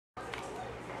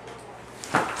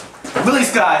Willy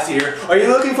Skies here. Are you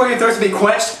looking for your thirst to be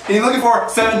quenched? And you're looking for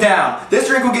 7 down. This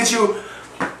drink will get you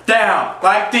down,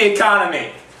 like the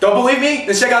economy. Don't believe me?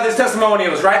 Then check out these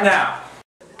testimonials right now.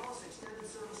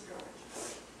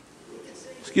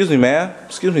 Excuse me, ma'am.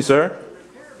 Excuse me, sir.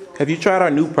 Have you tried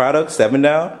our new product, 7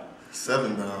 down?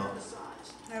 7 down.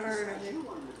 Never heard of it.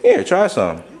 Here, try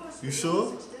some. You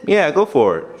sure? Yeah, go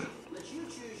for it.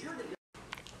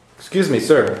 Excuse me,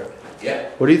 sir. Yeah.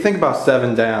 What do you think about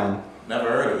 7 down? Never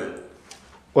heard of it.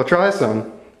 Well, try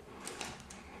some.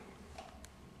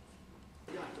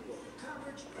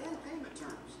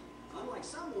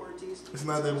 It's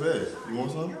not that bad. You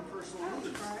want some?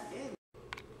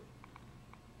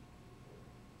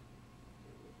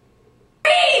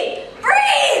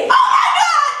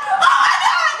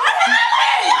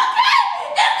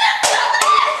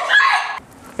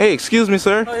 Hey, excuse me,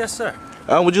 sir. Oh, yes, sir.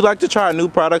 Would you like to try our new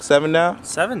product, 7 down?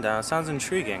 7 down sounds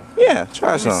intriguing. Yeah,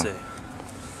 try Let me some. see.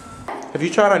 Have you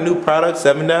tried our new product,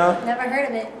 7 down? Never heard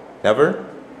of it. Never?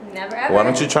 Never ever. Why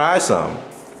don't you try some?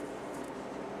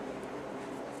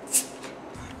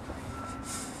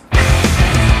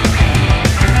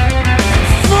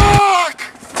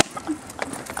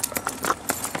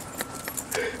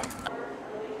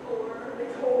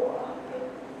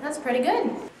 That's pretty good.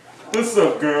 What's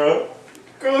up, girl?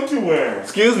 Girl, what you wearing?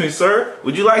 Excuse me, sir.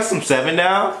 Would you like some 7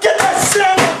 down? Get that shit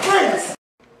out of my face!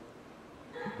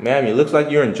 Ma'am, it looks like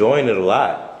you're enjoying it a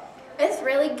lot. It's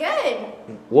really good.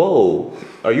 Whoa,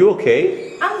 are you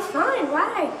okay? I'm fine.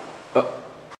 Why?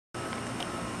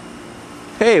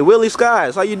 Hey, Willy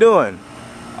Skies, how you doing?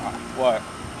 What?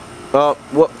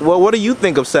 What do you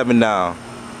think of 7 down?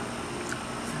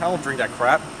 I don't drink that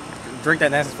crap. Drink that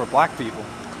nonsense for black people.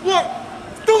 What?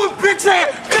 Do it, bitch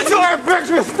ass! Get your ass back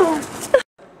to the store!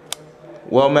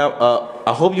 Well, ma'am,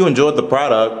 I hope you enjoyed the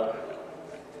product.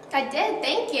 I did.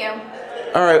 Thank you.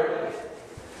 All right.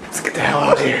 Let's get the hell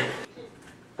out of here.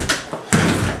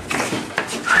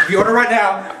 If you order right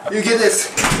now, you get this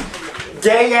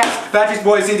gay-ass Backstreet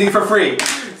Boys CD for free.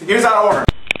 So here's how to order.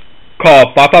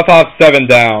 Call 555-7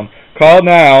 down. Call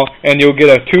now and you'll get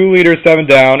a 2-liter 7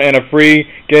 down and a free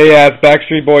gay-ass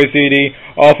Backstreet Boys CD,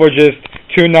 all for just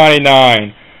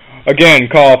 $2.99. Again,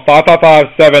 call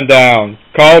 555-7 down.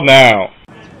 Call now.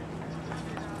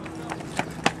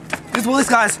 This is Willy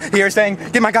Skies here saying,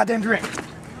 get my goddamn drink.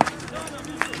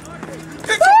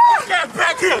 Get your ass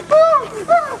back here!